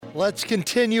Let's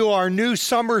continue our new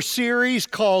summer series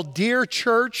called Dear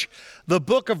Church, the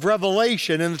Book of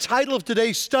Revelation. And the title of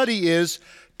today's study is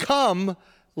Come,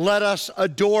 Let Us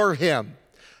Adore Him,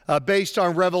 based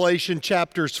on Revelation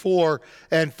chapters 4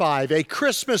 and 5, a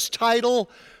Christmas title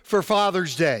for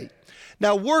Father's Day.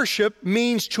 Now, worship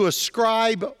means to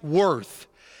ascribe worth.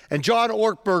 And John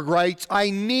Ortberg writes, I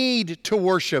need to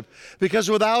worship because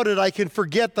without it, I can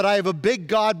forget that I have a big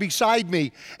God beside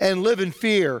me and live in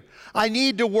fear. I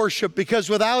need to worship because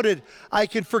without it, I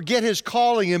can forget his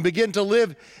calling and begin to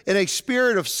live in a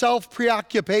spirit of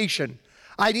self-preoccupation.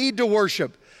 I need to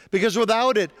worship because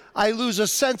without it, I lose a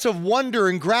sense of wonder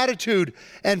and gratitude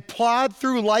and plod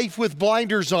through life with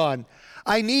blinders on.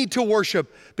 I need to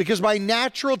worship because my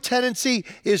natural tendency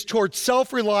is towards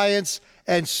self-reliance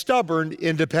and stubborn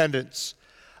independence.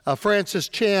 Francis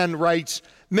Chan writes,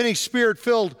 many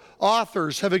spirit-filled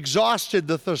authors have exhausted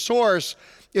the thesaurus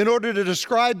in order to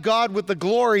describe God with the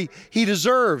glory he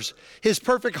deserves. His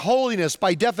perfect holiness,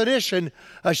 by definition,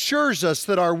 assures us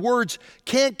that our words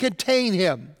can't contain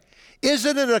him.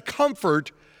 Isn't it a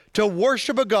comfort to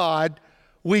worship a God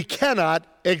we cannot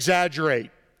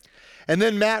exaggerate? And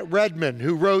then Matt Redman,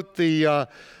 who wrote the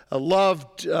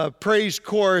loved praise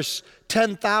chorus,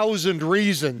 10,000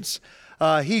 Reasons.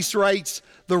 He writes,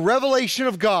 the revelation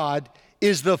of God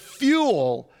is the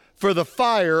fuel for the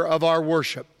fire of our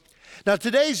worship. Now,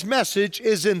 today's message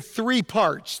is in three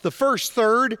parts. The first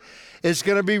third is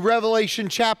going to be Revelation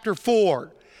chapter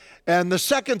 4. And the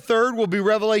second third will be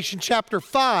Revelation chapter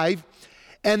 5.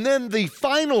 And then the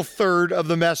final third of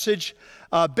the message,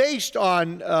 based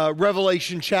on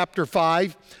Revelation chapter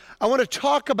 5, I want to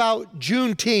talk about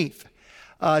Juneteenth.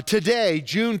 Today,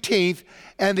 Juneteenth,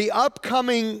 and the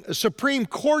upcoming Supreme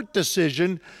Court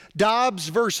decision, Dobbs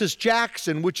versus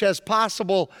Jackson, which has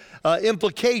possible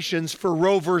implications for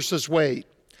Roe versus Wade.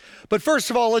 But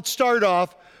first of all, let's start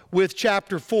off with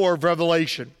chapter 4 of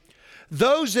Revelation.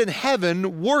 Those in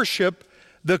heaven worship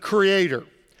the Creator.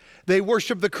 They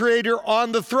worship the Creator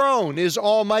on the throne, is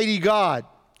Almighty God.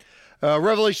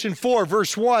 Revelation 4,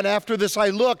 verse 1, after this I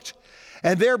looked,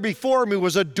 and there before me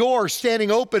was a door standing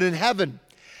open in heaven.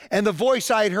 And the voice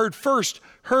I had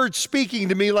heard speaking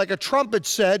to me like a trumpet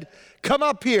said, come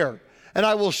up here, and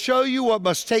I will show you what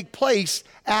must take place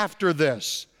after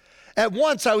this. At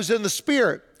once I was in the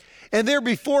Spirit, and there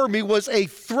before me was a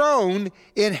throne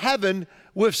in heaven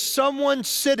with someone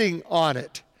sitting on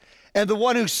it. And the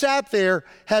one who sat there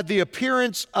had the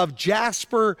appearance of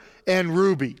jasper and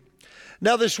ruby.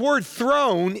 Now, this word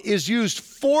throne is used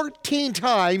 14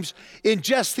 times in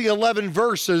just the 11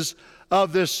 verses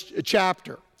of this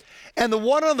chapter. And the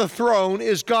one on the throne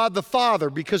is God the Father,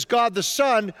 because God the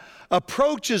Son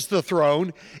approaches the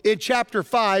throne in chapter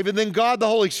 5, and then God the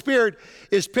Holy Spirit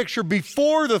is pictured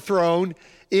before the throne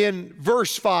in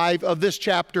verse 5 of this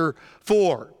chapter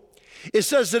 4. It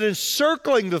says that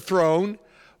encircling the throne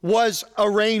was a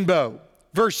rainbow.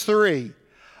 Verse 3,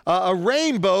 a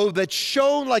rainbow that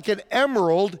shone like an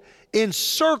emerald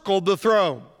encircled the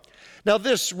throne. Now,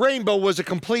 this rainbow was a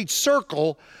complete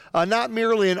circle, not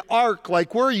merely an arc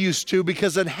like we're used to,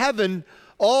 because in heaven,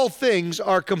 all things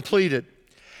are completed.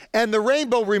 And the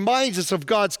rainbow reminds us of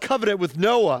God's covenant with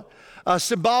Noah,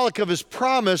 symbolic of his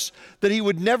promise that he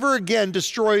would never again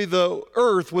destroy the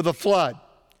earth with a flood.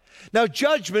 Now,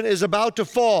 judgment is about to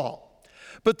fall,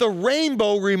 but the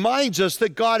rainbow reminds us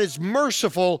that God is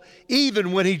merciful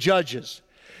even when he judges.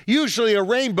 Usually a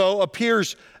rainbow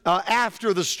appears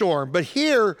after the storm, but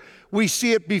here we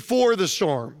see it before the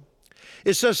storm.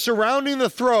 It says, surrounding the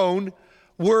throne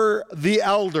were the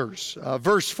elders.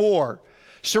 Verse 4,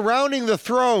 surrounding the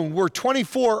throne were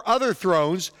 24 other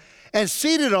thrones, and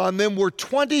seated on them were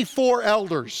 24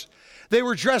 elders. They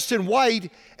were dressed in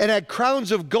white and had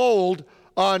crowns of gold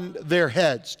on their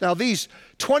heads. Now, these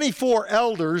 24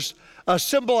 elders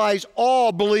symbolize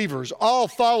all believers, all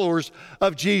followers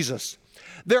of Jesus.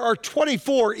 There are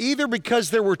 24 either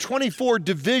because there were 24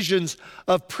 divisions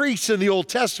of priests in the Old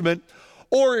Testament,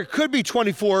 or it could be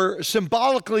 24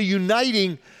 symbolically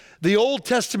uniting the Old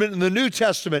Testament and the New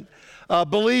Testament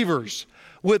believers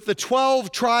with the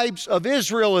 12 tribes of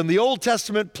Israel in the Old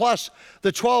Testament plus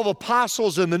the 12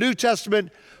 apostles in the New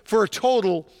Testament for a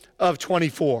total of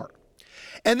 24.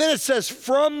 And then it says,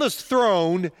 from the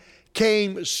throne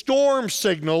came storm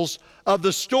signals of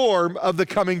the storm of the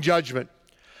coming judgment.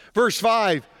 Verse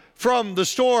 5, from the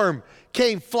storm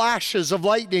came flashes of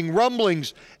lightning,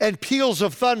 rumblings, and peals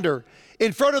of thunder.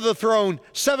 In front of the throne,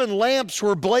 7 lamps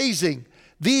were blazing.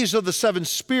 These are the 7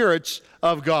 spirits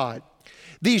of God.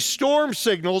 These storm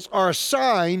signals are a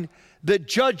sign that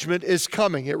judgment is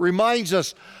coming. It reminds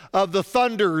us of the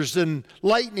thunders and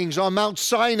lightnings on Mount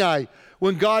Sinai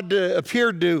when God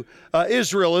appeared to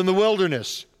Israel in the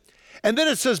wilderness. And then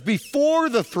it says, before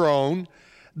the throne,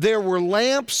 there were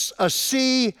lamps, a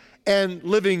sea, and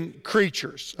living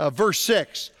creatures. Verse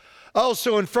 6,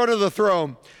 also in front of the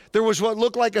throne, there was what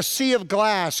looked like a sea of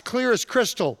glass, clear as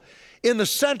crystal. In the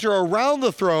center, around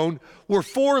the throne, were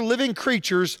 4 living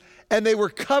creatures, and they were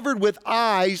covered with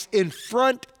eyes in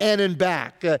front and in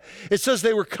back. It says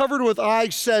they were covered with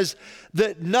eyes, says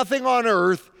that nothing on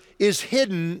earth is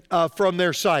hidden from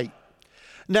their sight.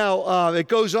 Now, it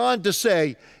goes on to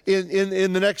say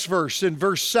in the next verse, in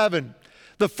verse 7,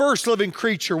 the first living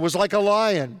creature was like a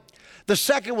lion. The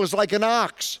second was like an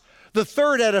ox. The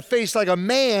third had a face like a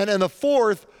man, and the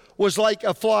fourth was like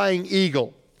a flying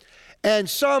eagle. And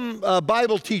some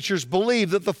Bible teachers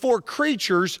believe that the 4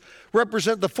 creatures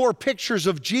represent the 4 pictures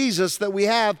of Jesus that we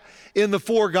have in the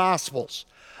 4 Gospels.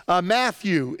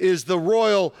 Matthew is the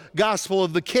royal gospel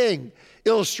of the king,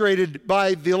 illustrated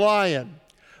by the lion.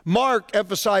 Mark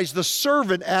emphasized the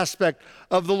servant aspect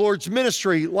of the Lord's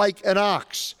ministry like an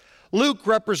ox. Luke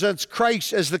represents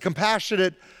Christ as the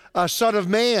compassionate Son of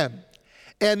Man.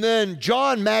 And then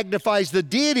John magnifies the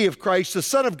deity of Christ, the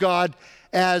Son of God,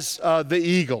 as the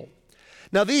eagle.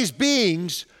 Now these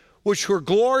beings, which were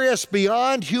glorious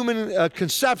beyond human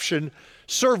conception,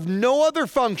 served no other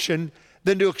function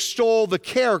than to extol the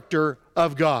character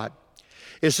of God.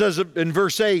 It says in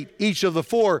verse 8, each of the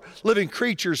 4 living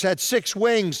creatures had 6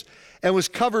 wings and was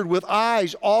covered with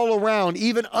eyes all around,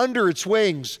 even under its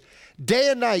wings.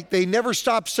 Day and night they never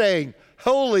stopped saying,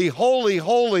 holy, holy,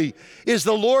 holy is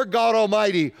the Lord God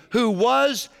Almighty, who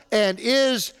was and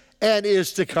is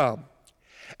to come.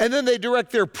 And then they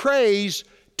direct their praise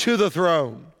to the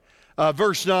throne.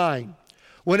 Verse 9,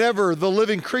 whenever the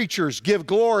living creatures give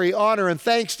glory, honor, and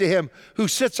thanks to him who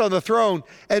sits on the throne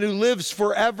and who lives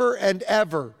forever and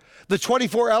ever, the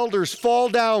 24 elders fall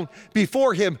down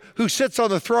before him who sits on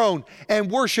the throne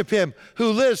and worship him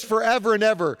who lives forever and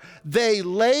ever. They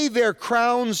lay their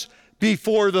crowns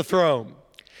before the throne.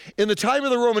 In the time of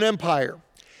the Roman Empire,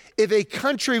 if a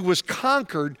country was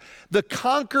conquered, the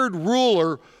conquered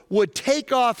ruler would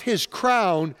take off his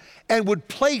crown and would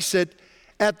place it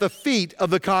at the feet of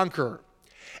the conqueror.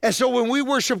 And so when we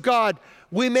worship God,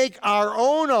 we make our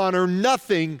own honor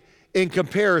nothing in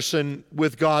comparison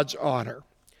with God's honor.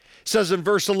 It says in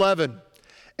verse 11,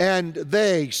 and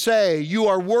they say, you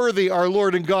are worthy, our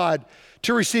Lord and God,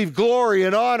 to receive glory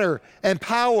and honor and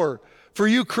power, for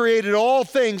you created all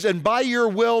things, and by your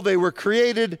will they were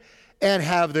created and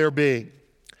have their being.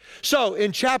 So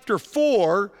in chapter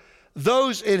 4,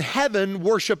 those in heaven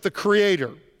worship the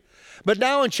Creator. But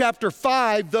now in chapter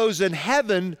 5, those in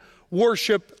heaven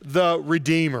worship the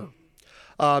Redeemer.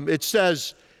 It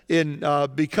says,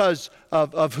 because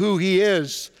of who he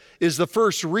is the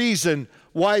first reason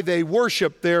why they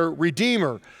worship their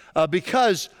Redeemer,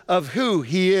 because of who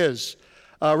he is.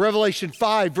 Revelation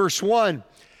 5, verse 1,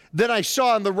 then I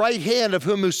saw in the right hand of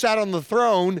him who sat on the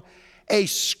throne a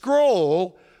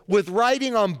scroll with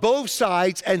writing on both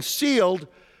sides and sealed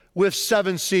with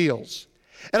 7 seals.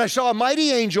 And I saw a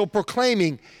mighty angel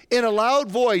proclaiming in a loud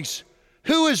voice,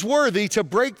 who is worthy to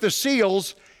break the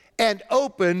seals and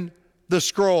open the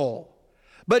scroll?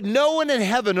 But no one in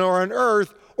heaven or on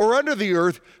earth or under the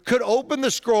earth could open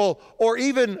the scroll or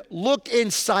even look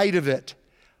inside of it.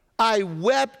 I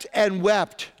wept and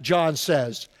wept, John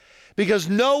says, because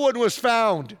no one was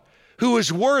found who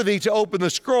was worthy to open the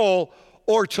scroll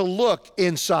or to look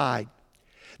inside.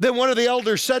 Then one of the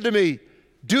elders said to me,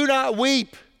 do not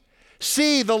weep.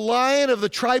 See, the Lion of the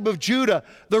tribe of Judah,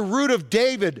 the Root of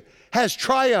David, has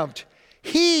triumphed.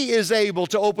 He is able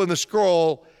to open the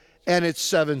scroll and its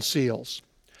 7 seals.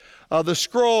 The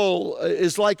scroll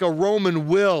is like a Roman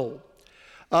will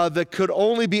that could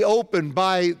only be opened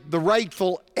by the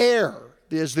rightful heir.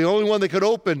 Is the only one that could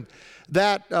open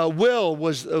that will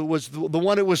was the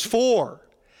one it was for.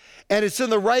 And it's in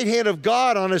the right hand of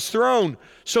God on his throne,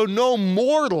 so no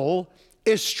mortal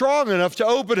is strong enough to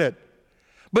open it.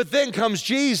 But then comes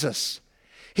Jesus.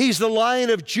 He's the Lion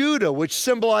of Judah, which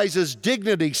symbolizes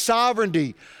dignity,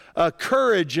 sovereignty,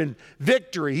 courage, and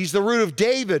victory. He's the Root of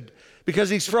David because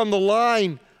he's from the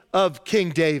line of King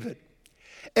David.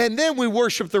 And then we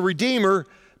worship the Redeemer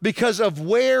because of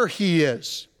where he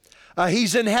is.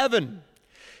 He's in heaven.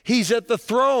 He's at the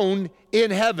throne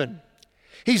in heaven.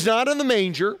 He's not in the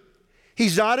manger.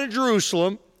 He's not in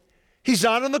Jerusalem. He's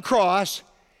not on the cross.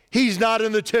 He's not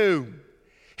in the tomb.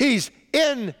 He's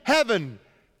in heaven,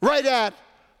 right at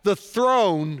the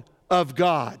throne of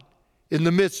God, in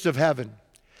the midst of heaven.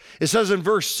 It says in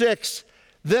verse 6,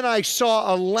 then I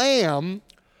saw a lamb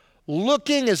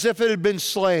looking as if it had been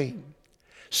slain,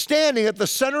 standing at the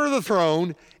center of the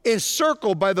throne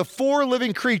encircled by the 4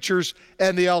 living creatures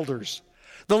and the elders.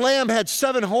 The Lamb had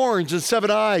 7 horns and 7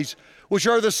 eyes, which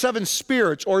are the 7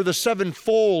 spirits, or the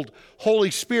 7-fold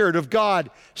Holy Spirit of God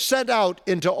sent out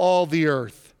into all the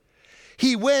earth.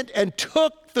 He went and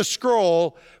took the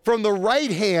scroll from the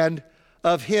right hand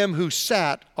of him who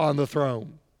sat on the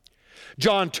throne.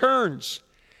 John turns.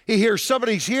 He hears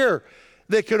somebody's here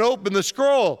that can open the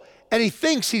scroll, and he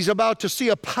thinks he's about to see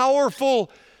a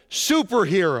powerful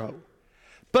superhero.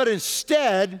 But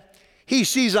instead, he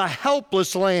sees a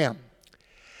helpless lamb.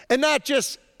 And not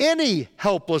just any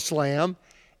helpless lamb,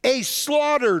 a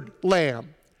slaughtered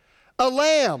lamb.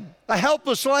 A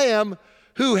helpless lamb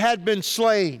who had been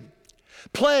slain.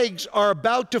 Plagues are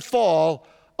about to fall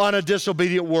on a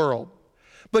disobedient world.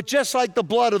 But just like the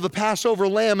blood of the Passover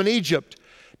lamb in Egypt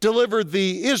delivered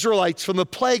the Israelites from the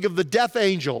plague of the death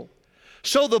angel,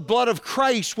 so the blood of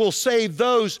Christ will save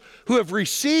those who have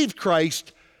received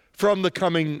Christ from the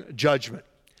coming judgment.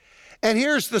 And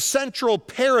here's the central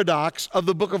paradox of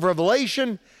the book of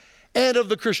Revelation and of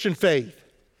the Christian faith.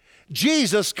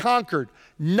 Jesus conquered,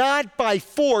 not by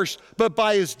force, but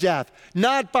by his death.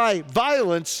 Not by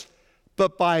violence,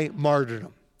 but by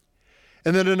martyrdom.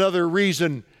 And then another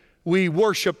reason we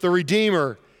worship the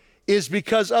Redeemer is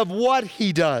because of what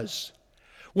he does.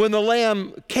 When the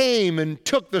Lamb came and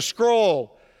took the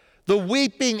scroll, the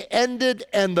weeping ended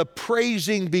and the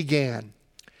praising began.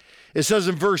 It says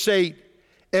in verse 8,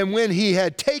 and when he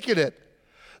had taken it,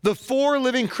 the 4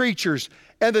 living creatures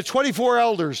and the 24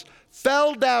 elders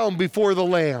fell down before the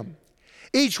Lamb.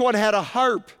 Each one had a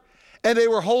harp, and they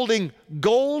were holding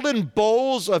golden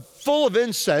bowls full of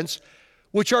incense,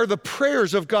 which are the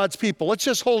prayers of God's people. Let's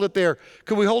just hold it there.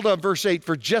 Could we hold on verse 8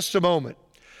 for just a moment?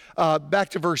 Back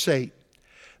to verse 8.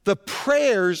 The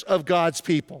prayers of God's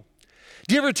people.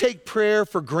 Do you ever take prayer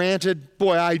for granted?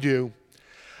 Boy, I do.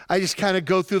 I just kind of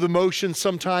go through the motions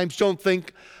sometimes, don't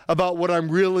think about what I'm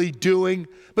really doing.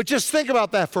 But just think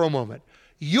about that for a moment.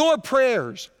 Your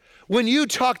prayers, when you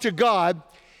talk to God,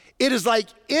 it is like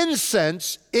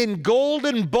incense in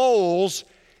golden bowls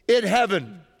in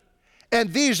heaven.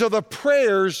 And these are the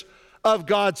prayers of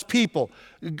God's people.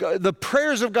 The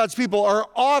prayers of God's people are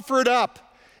offered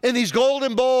up in these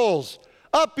golden bowls,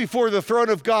 up before the throne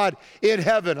of God in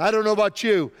heaven. I don't know about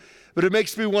you, but it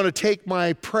makes me want to take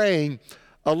my praying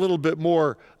a little bit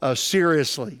more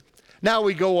seriously. Now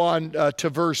we go on to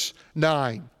verse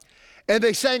 9. And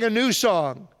they sang a new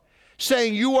song,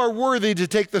 saying, you are worthy to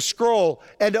take the scroll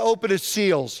and to open its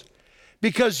seals,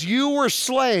 because you were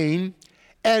slain,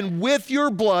 and with your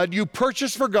blood you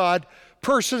purchased for God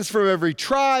persons from every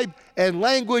tribe and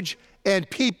language and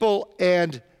people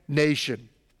and nation.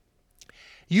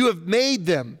 You have made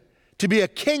them to be a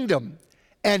kingdom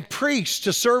and priests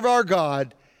to serve our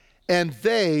God, and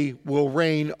they will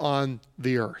reign on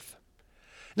the earth.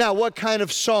 Now, what kind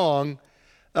of song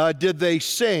did they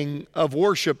sing of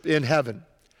worship in heaven?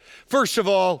 First of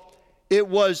all, it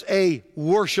was a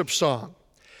worship song.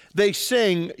 They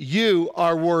sing, you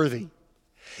are worthy.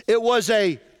 It was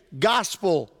a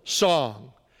gospel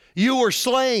song. You were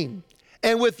slain,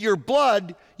 and with your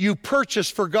blood you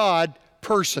purchased for God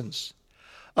persons.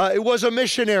 It was a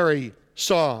missionary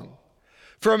song.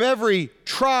 From every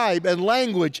tribe and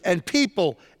language and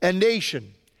people and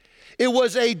nation. It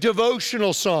was a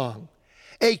devotional song,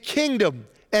 a kingdom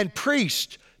and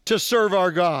priest to serve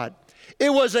our God.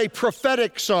 It was a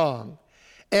prophetic song,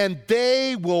 and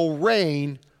they will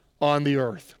reign on the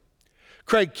earth.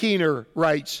 Craig Keener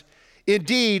writes,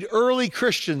 indeed, early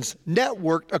Christians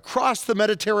networked across the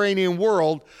Mediterranean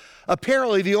world,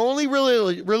 apparently the only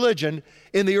religion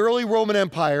in the early Roman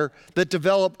Empire that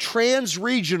developed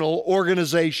trans-regional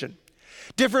organization.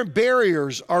 Different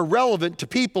barriers are relevant to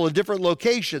people in different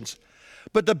locations,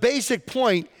 but the basic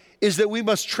point is that we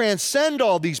must transcend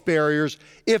all these barriers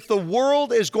if the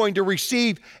world is going to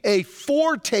receive a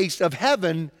foretaste of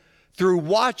heaven through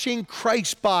watching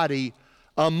Christ's body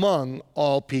among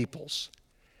all peoples.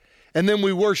 And then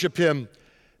we worship him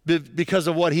because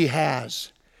of what he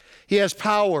has. He has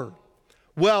power,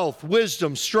 wealth,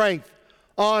 wisdom, strength,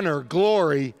 honor,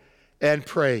 glory, and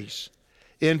praise.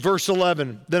 In verse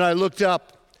 11, then I looked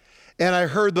up and I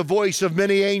heard the voice of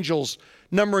many angels,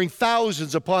 numbering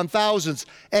thousands upon thousands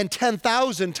and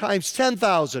 10,000 times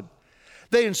 10,000.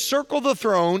 They encircled the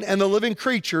throne and the living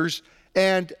creatures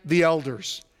and the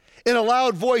elders. In a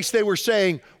loud voice they were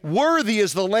saying, worthy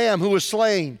is the Lamb who was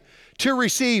slain to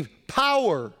receive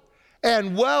power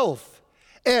and wealth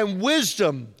and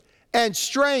wisdom and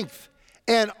strength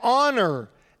and honor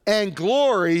and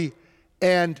glory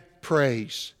and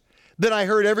praise. Then I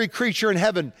heard every creature in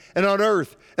heaven and on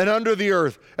earth and under the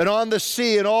earth and on the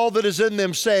sea and all that is in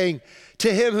them saying,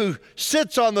 To him who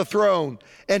sits on the throne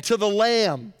and to the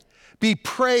Lamb be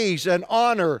praise and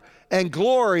honor and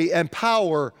glory and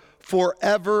power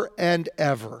forever and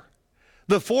ever.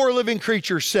 The four living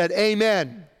creatures said,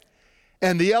 Amen.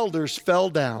 And the elders fell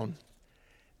down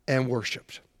and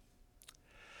worshiped.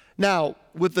 Now,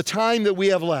 with the time that we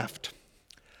have left,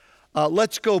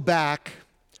 let's go back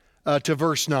to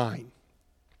verse 9.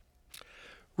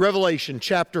 Revelation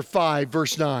chapter 5,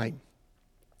 verse 9.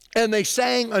 And they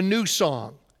sang a new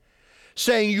song,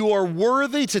 saying, You are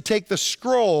worthy to take the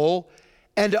scroll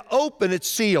and to open its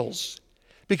seals,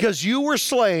 because you were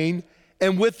slain,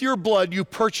 and with your blood you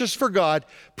purchased for God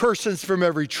persons from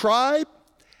every tribe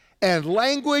and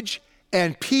language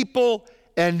and people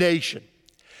and nation.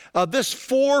 This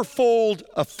fourfold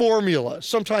formula,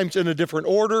 sometimes in a different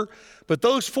order, but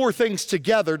those four things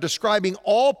together describing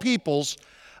all peoples,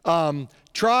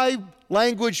 tribe,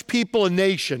 language, people, and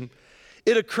nation,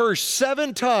 it occurs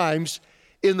 7 times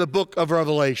in the book of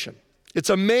Revelation. It's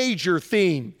a major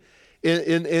theme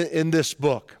in this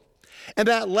book. And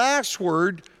that last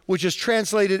word, which is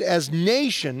translated as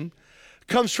nation,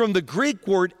 comes from the Greek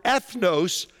word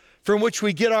ethnos, from which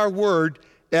we get our word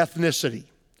ethnicity.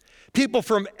 People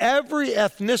from every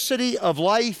ethnicity of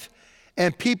life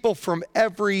and people from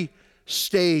every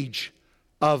stage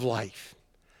of life.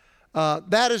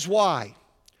 That is why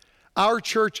our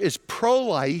church is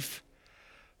pro-life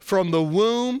from the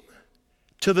womb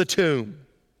to the tomb.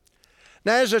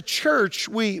 Now, as a church,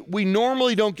 we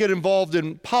normally don't get involved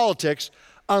in politics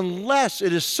unless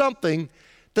it is something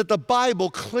that the Bible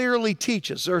clearly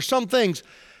teaches. There are some things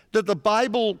that the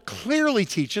Bible clearly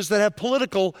teaches that have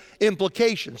political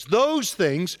implications. Those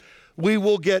things we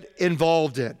will get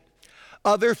involved in.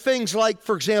 There are things like,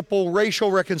 for example,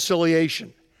 racial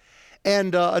reconciliation.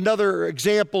 And another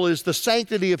example is the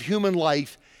sanctity of human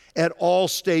life at all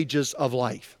stages of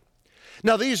life.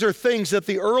 Now, these are things that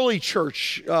the early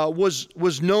church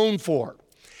was known for.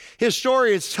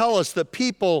 Historians tell us that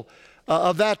people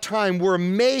of that time were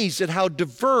amazed at how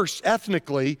diverse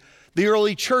ethnically the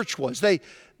early church was.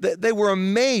 They were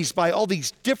amazed by all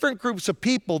these different groups of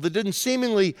people that didn't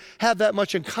seemingly have that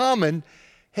much in common.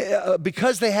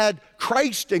 Because they had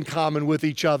Christ in common with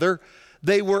each other,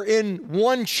 they were in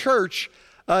one church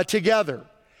together.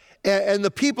 And the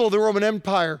people of the Roman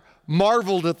Empire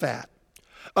marveled at that.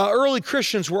 Early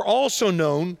Christians were also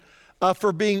known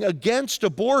for being against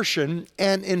abortion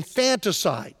and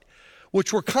infanticide,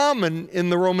 which were common in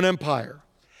the Roman Empire.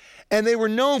 And they were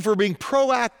known for being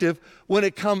proactive when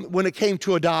it came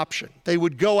to adoption. They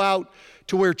would go out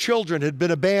to where children had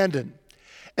been abandoned,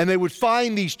 and they would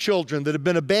find these children that had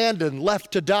been abandoned,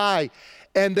 left to die,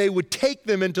 and they would take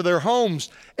them into their homes,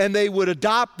 and they would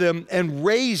adopt them and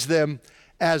raise them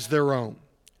as their own.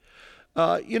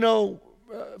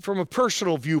 From a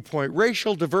personal viewpoint,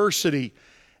 racial diversity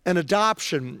and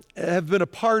adoption have been a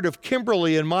part of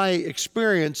Kimberly and my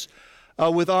experience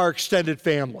with our extended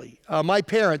family. My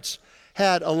parents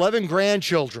had 11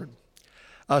 grandchildren,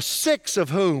 6 of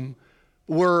whom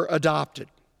were adopted.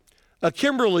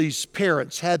 Kimberly's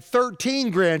parents had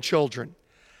 13 grandchildren,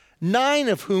 9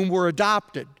 of whom were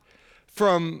adopted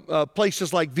from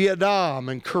places like Vietnam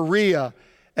and Korea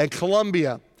and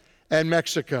Colombia and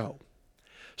Mexico.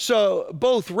 So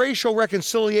both racial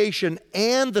reconciliation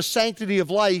and the sanctity of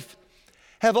life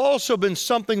have also been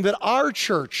something that our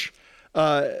church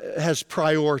has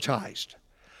prioritized.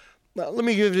 Now, let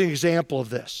me give you an example of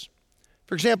this.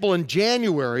 For example, in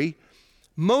January,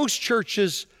 most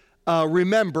churches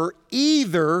remember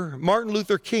either Martin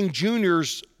Luther King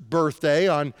Jr.'s birthday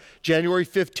on January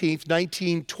 15th,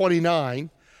 1929,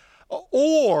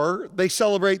 or they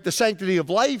celebrate the Sanctity of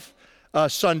Life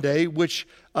Sunday, which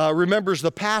remembers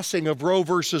the passing of Roe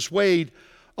versus Wade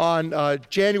on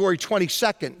January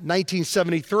 22nd,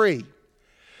 1973.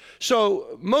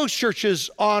 So most churches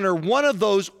honor one of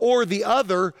those or the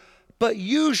other, but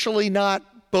usually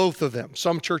not both of them.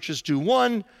 Some churches do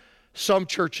one, some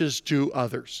churches do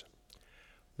others.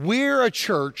 We're a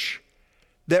church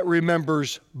that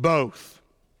remembers both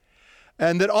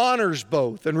and that honors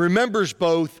both and remembers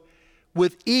both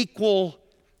with equal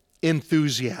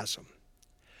enthusiasm,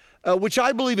 which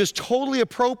I believe is totally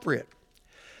appropriate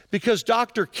because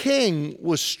Dr. King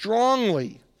was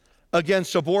strongly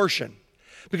against abortion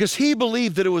because he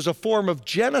believed that it was a form of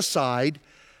genocide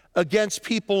against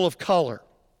people of color.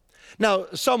 Now,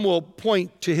 some will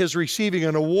point to his receiving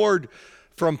an award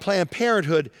from Planned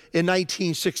Parenthood in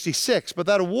 1966, but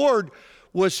that award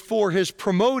was for his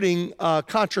promoting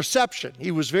contraception.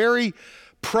 He was very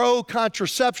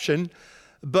pro-contraception,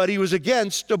 but he was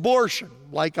against abortion,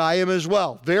 like I am as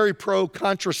well. Very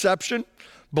pro-contraception,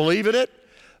 believe in it,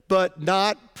 but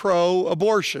not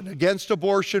pro-abortion, against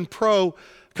abortion,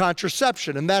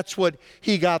 pro-contraception. And that's what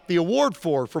he got the award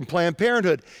for from Planned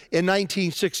Parenthood in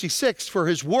 1966 for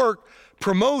his work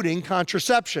promoting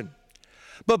contraception.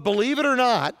 But believe it or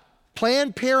not,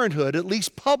 Planned Parenthood, at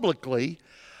least publicly,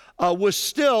 was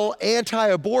still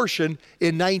anti-abortion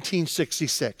in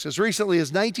 1966. As recently as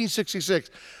 1966,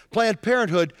 Planned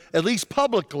Parenthood, at least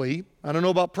publicly, I don't know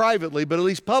about privately, but at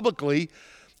least publicly,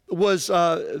 was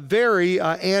very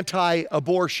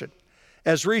anti-abortion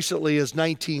as recently as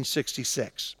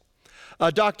 1966.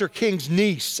 Dr. King's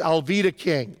niece, Alveda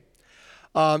King,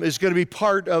 is going to be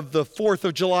part of the 4th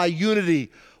of July Unity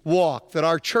Walk that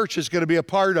our church is going to be a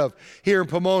part of here in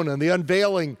Pomona. And the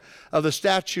unveiling of the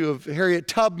statue of Harriet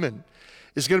Tubman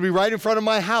is going to be right in front of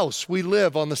my house. We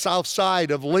live on the south side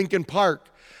of Lincoln Park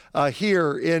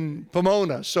here in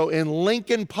Pomona. So in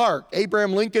Lincoln Park,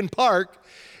 Abraham Lincoln Park,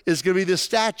 is going to be the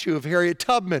statue of Harriet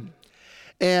Tubman.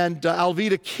 And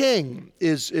Alveda King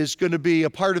is going to be a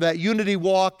part of that Unity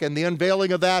Walk and the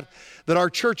unveiling of that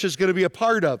our church is going to be a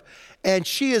part of. And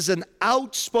she is an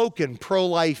outspoken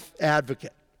pro-life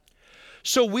advocate.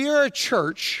 So we are a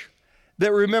church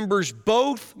that remembers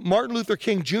both Martin Luther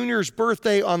King Jr.'s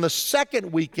birthday on the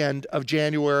second weekend of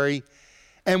January,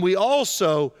 and we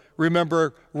also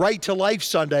remember Right to Life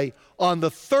Sunday on the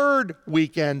third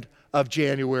weekend of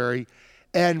January,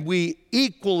 and we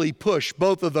equally push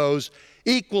both of those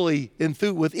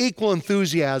with equal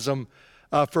enthusiasm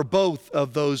for both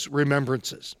of those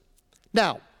remembrances.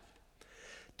 Now,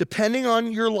 depending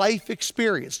on your life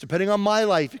experience, depending on my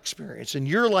life experience and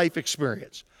your life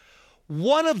experience,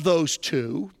 one of those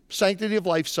two, Sanctity of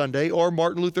Life Sunday or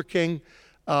Martin Luther King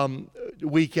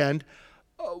weekend,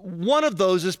 one of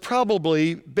those is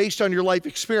probably, based on your life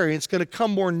experience, going to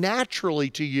come more naturally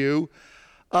to you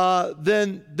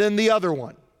than the other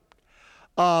one.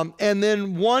 And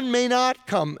then one may not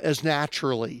come as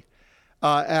naturally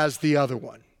as the other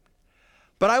one.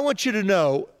 But I want you to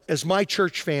know, as my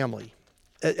church family,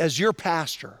 as your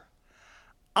pastor,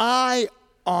 I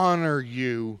honor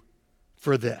you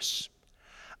for this.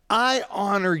 I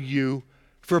honor you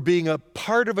for being a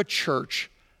part of a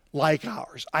church like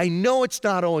ours. I know it's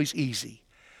not always easy,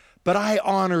 but I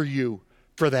honor you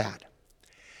for that.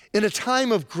 In a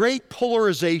time of great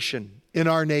polarization in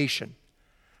our nation,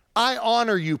 I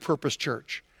honor you, Purpose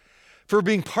Church, for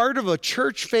being part of a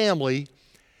church family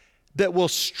that will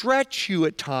stretch you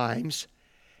at times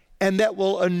and that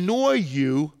will annoy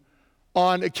you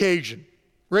on occasion.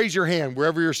 Raise your hand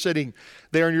wherever you're sitting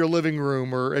there in your living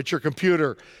room or at your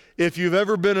computer if you've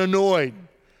ever been annoyed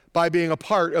by being a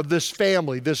part of this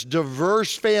family, this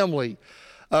diverse family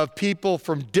of people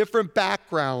from different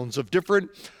backgrounds, of different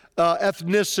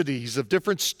ethnicities, of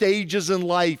different stages in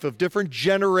life, of different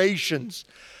generations.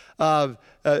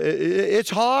 It's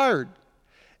hard.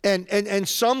 And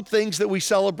some things that we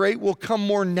celebrate will come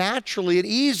more naturally and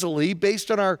easily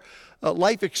based on our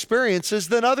life experiences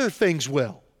than other things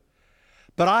will.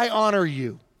 But I honor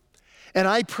you, and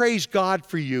I praise God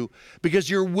for you because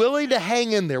you're willing to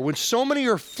hang in there when so many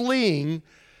are fleeing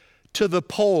to the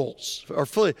polls or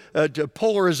to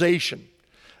polarization.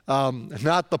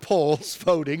 Not the polls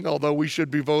voting, although we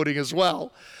should be voting as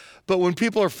well. But when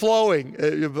people are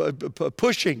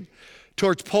pushing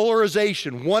towards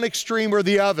polarization, one extreme or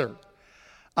the other,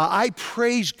 I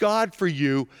praise God for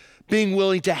you being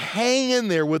willing to hang in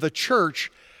there with a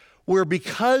church where,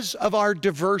 because of our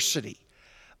diversity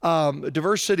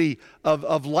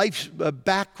of life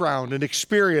background and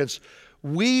experience,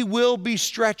 we will be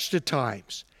stretched at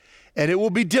times, and it will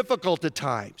be difficult at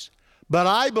times. But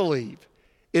I believe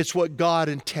it's what God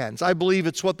intends. I believe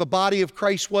it's what the body of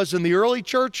Christ was in the early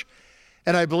church,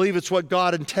 and I believe it's what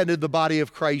God intended the body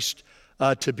of Christ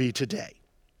to be today.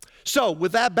 So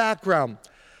with that background,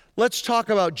 let's talk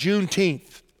about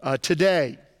Juneteenth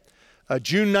today,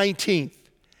 June 19th,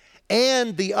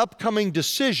 and the upcoming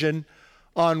decision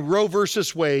on Roe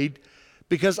versus Wade,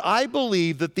 because I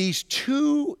believe that these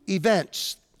two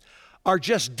events are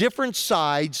just different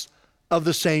sides of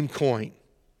the same coin.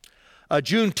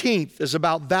 Juneteenth is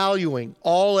about valuing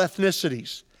all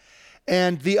ethnicities,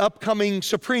 and the upcoming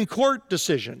Supreme Court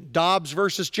decision, Dobbs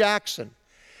versus Jackson,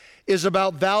 is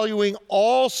about valuing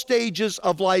all stages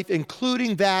of life,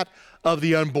 including that of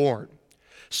the unborn.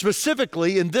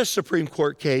 Specifically, in this Supreme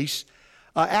Court case,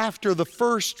 after the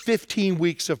first 15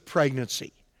 weeks of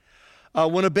pregnancy,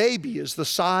 when a baby is the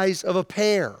size of a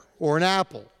pear or an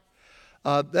apple,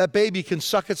 that baby can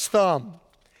suck its thumb.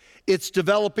 It's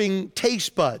developing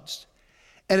taste buds,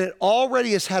 and it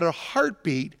already has had a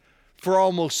heartbeat for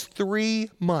almost 3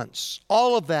 months.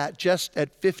 All of that just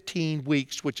at 15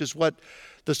 weeks, which is what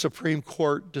the Supreme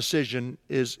Court decision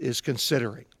is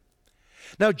considering.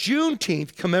 Now,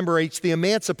 Juneteenth commemorates the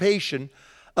emancipation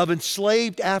of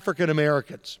enslaved African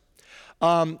Americans.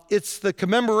 It's the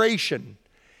commemoration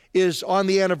is on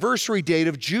the anniversary date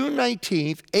of June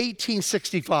 19th,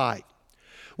 1865,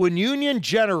 when Union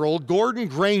General Gordon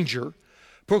Granger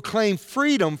proclaimed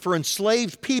freedom for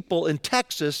enslaved people in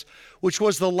Texas, which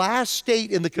was the last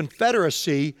state in the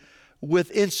Confederacy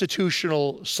with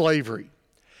institutional slavery.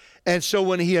 And so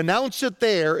when he announced it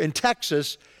there in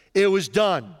Texas, it was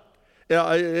done.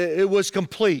 It was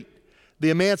complete. The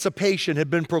emancipation had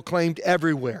been proclaimed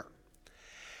everywhere.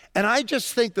 And I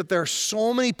just think that there are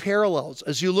so many parallels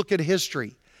as you look at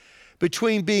history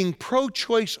between being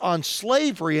pro-choice on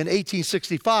slavery in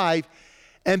 1865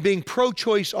 and being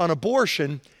pro-choice on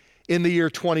abortion in the year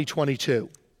 2022.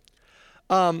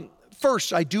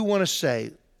 First, I do want to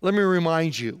say, let me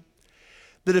remind you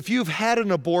that if you've had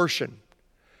an abortion,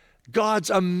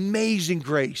 God's amazing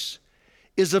grace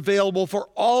is available for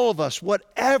all of us,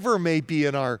 whatever may be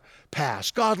in our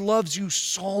past. God loves you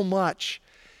so much.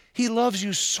 He loves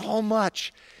you so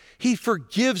much. He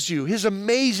forgives you. His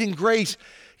amazing grace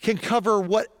can cover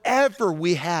whatever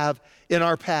we have in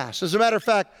our past. As a matter of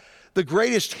fact, the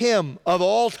greatest hymn of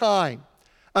all time,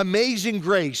 Amazing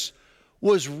Grace,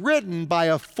 was written by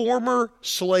a former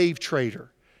slave trader,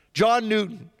 John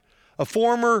Newton, a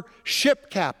former ship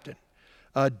captain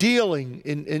dealing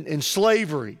in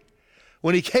slavery.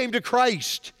 When he came to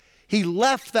Christ, he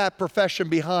left that profession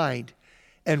behind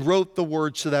and wrote the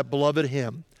words to that beloved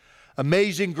hymn.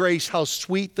 Amazing grace, how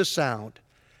sweet the sound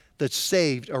that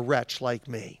saved a wretch like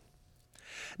me.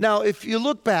 Now, if you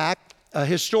look back,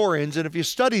 historians, and if you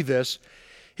study this,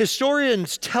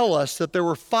 historians tell us that there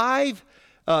were five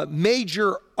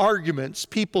major arguments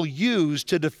people used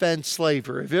to defend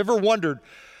slavery. Have you ever wondered,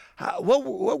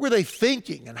 what were they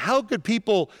thinking, and how could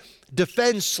people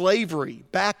defend slavery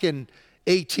back in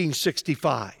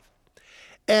 1865?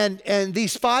 And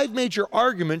these five major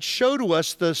arguments show to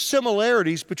us the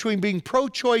similarities between being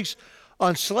pro-choice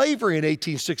on slavery in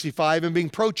 1865 and being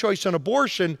pro-choice on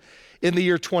abortion in the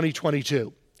year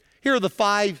 2022. Here are the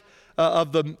five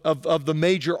of the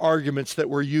major arguments that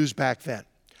were used back then.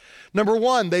 Number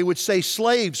one, they would say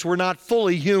slaves were not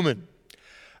fully human.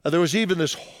 There was even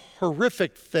this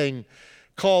horrific thing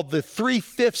called the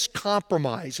 3/5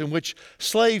 compromise, in which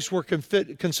slaves were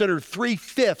considered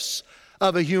 3/5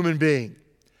 of a human being.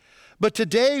 But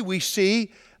today we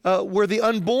see where the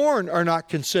unborn are not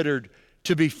considered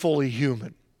to be fully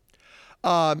human.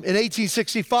 In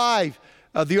 1865,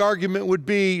 the argument would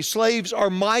be slaves are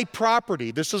my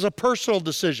property. This is a personal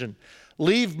decision.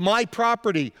 Leave my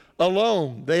property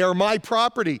alone. They are my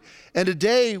property. And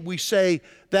today we say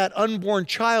that unborn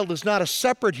child is not a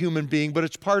separate human being, but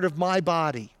it's part of my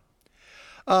body.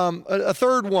 A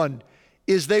third one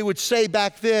is they would say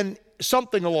back then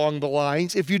something along the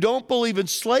lines, if you don't believe in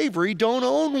slavery, don't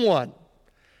own one.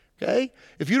 Okay?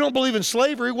 If you don't believe in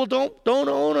slavery, well, don't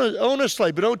own a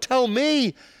slave. But don't tell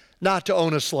me not to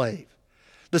own a slave.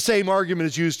 The same argument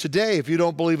is used today. If you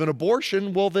don't believe in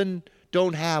abortion, well, then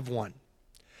don't have one.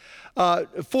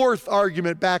 Fourth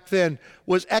argument back then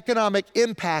was economic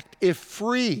impact if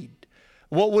freed.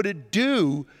 What would it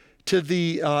do to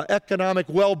the economic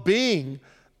well-being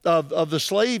of the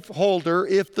slaveholder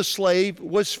if the slave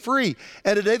was free?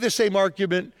 And today the same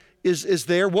argument is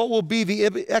there. What will be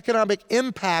the economic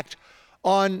impact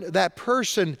on that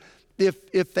person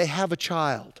if they have a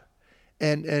child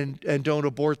and don't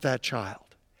abort that child?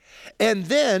 And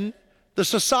then the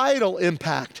societal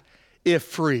impact if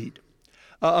freed.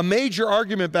 A major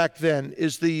argument back then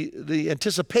is the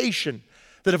anticipation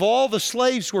that if all the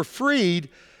slaves were freed,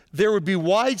 there would be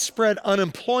widespread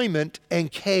unemployment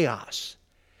and chaos.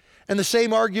 And the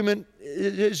same argument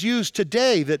is used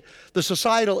today, that the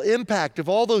societal impact, if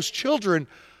all those children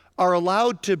are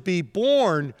allowed to be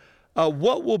born,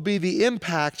 what will be the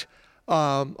impact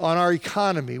on our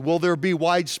economy? Will there be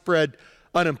widespread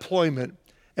unemployment,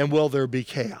 and will there be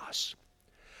chaos?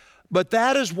 But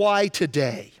that is why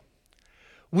today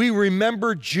we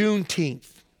remember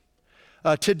Juneteenth.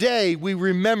 Today we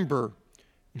remember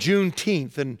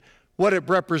Juneteenth and what it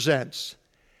represents,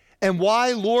 and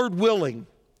why, Lord willing,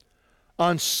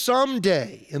 on some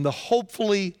day in the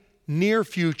hopefully near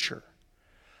future,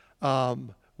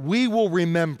 we will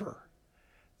remember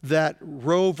that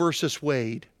Roe versus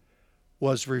Wade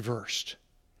was reversed.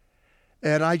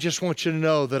 And I just want you to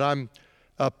know that I'm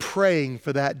praying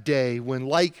for that day when,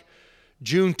 like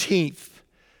Juneteenth,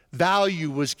 value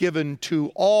was given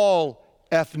to all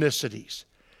ethnicities,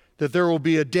 that there will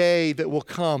be a day that will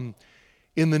come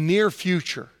in the near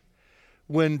future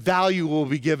when value will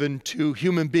be given to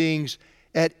human beings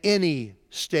at any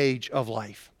stage of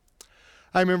life.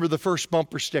 I remember the first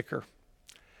bumper sticker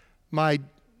my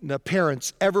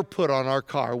parents ever put on our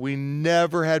car. We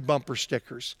never had bumper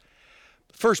stickers.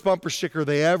 The first bumper sticker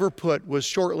they ever put was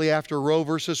shortly after Roe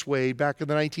versus Wade back in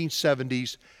the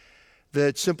 1970s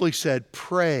that simply said,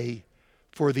 "Pray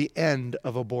for the end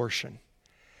of abortion."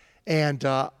 And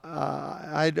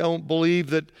I don't believe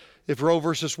that if Roe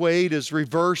versus Wade is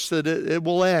reversed, that it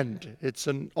will end. It's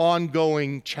an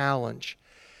ongoing challenge.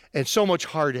 And so much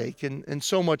heartache and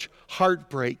so much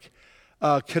heartbreak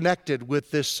connected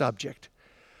with this subject.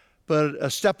 But a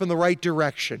step in the right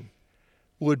direction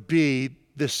would be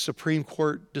this Supreme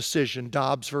Court decision,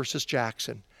 Dobbs versus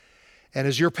Jackson. And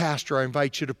as your pastor, I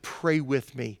invite you to pray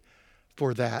with me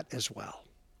for that as well.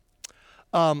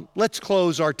 Let's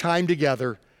close our time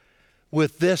together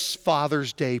with this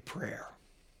Father's Day prayer.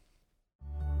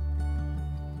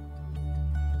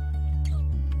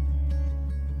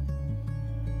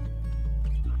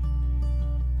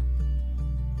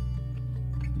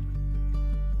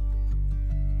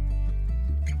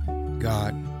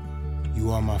 God,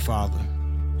 you are my Father.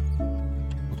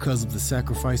 Because of the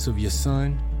sacrifice of your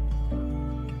Son,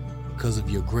 because of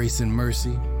your grace and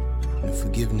mercy, and the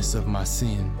forgiveness of my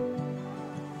sin.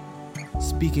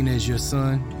 Speaking as your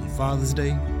Son on Father's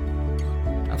Day,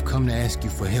 I've come to ask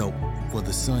you for help for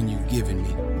the son you've given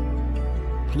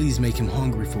me. Please make him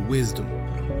hungry for wisdom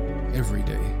every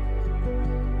day.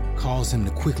 Cause him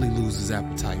to quickly lose his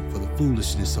appetite for the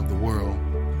foolishness of the world.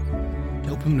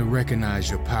 Help him to recognize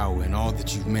your power in all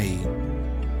that you've made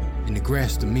and to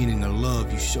grasp the meaning of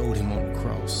love you showed him on the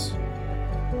cross.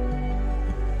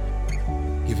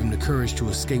 Give him the courage to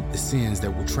escape the sins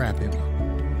that will trap him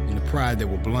and the pride that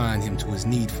will blind him to his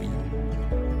need for you.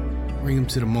 Bring him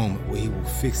to the moment where he will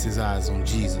fix his eyes on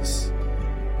Jesus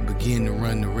and begin to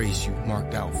run the race you've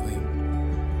marked out for him.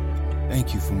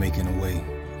 Thank you for making a way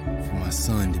for my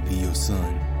son to be your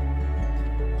son.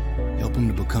 Help him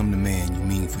to become the man you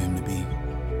mean for him to be.